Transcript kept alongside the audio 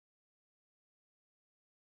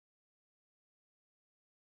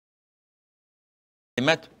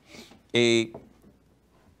met a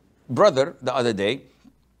brother the other day,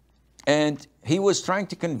 and he was trying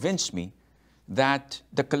to convince me that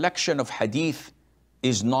the collection of hadith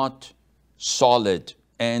is not solid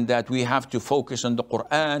and that we have to focus on the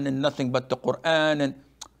Quran and nothing but the Quran. And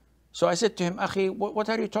so I said to him, Akhi, what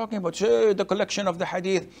are you talking about? Hey, the collection of the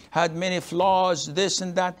hadith had many flaws, this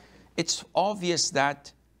and that. It's obvious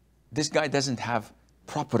that this guy doesn't have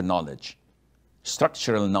proper knowledge,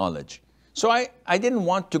 structural knowledge. So I didn't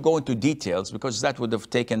want to go into details because that would have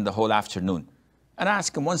taken the whole afternoon. And I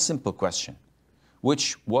asked him one simple question,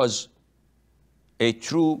 which was a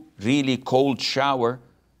true, really cold shower.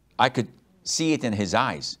 I could see it in his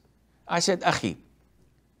eyes. I said, Akhi,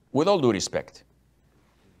 with all due respect,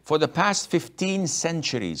 for the past 15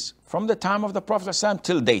 centuries, from the time of the Prophet ﷺ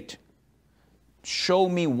till date, show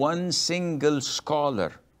me one single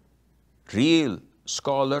scholar, real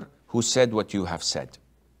scholar, who said what you have said.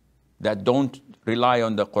 That don't rely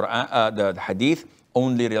on the Quran, the hadith,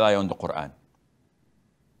 only rely on the Quran.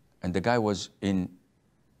 And the guy was in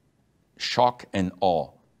shock and awe.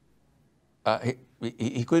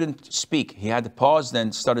 He couldn't speak. He had to pause,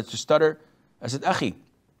 then started to stutter. I said, Akhi,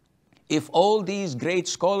 if all these great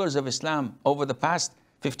scholars of Islam over the past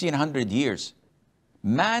 1500 years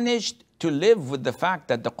managed to live with the fact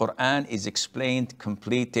that the Quran is explained,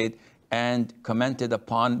 completed, and commented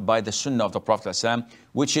upon by the Sunnah of the Prophet ﷺ,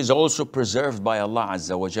 which is also preserved by Allah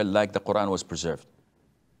Azza wa Jal, like the Quran was preserved,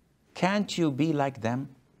 can't you be like them?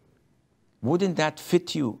 Wouldn't that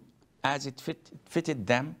fit you as it fitted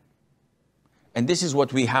them? And this is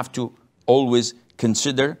what we have to always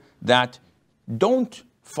consider, that don't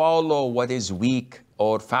follow what is weak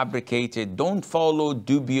or fabricated. Don't follow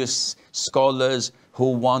dubious scholars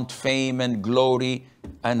who want fame and glory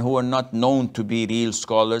and who are not known to be real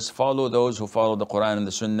scholars. Follow those who follow the Quran and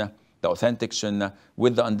the Sunnah, the authentic Sunnah,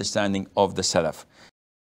 with the understanding of the Salaf.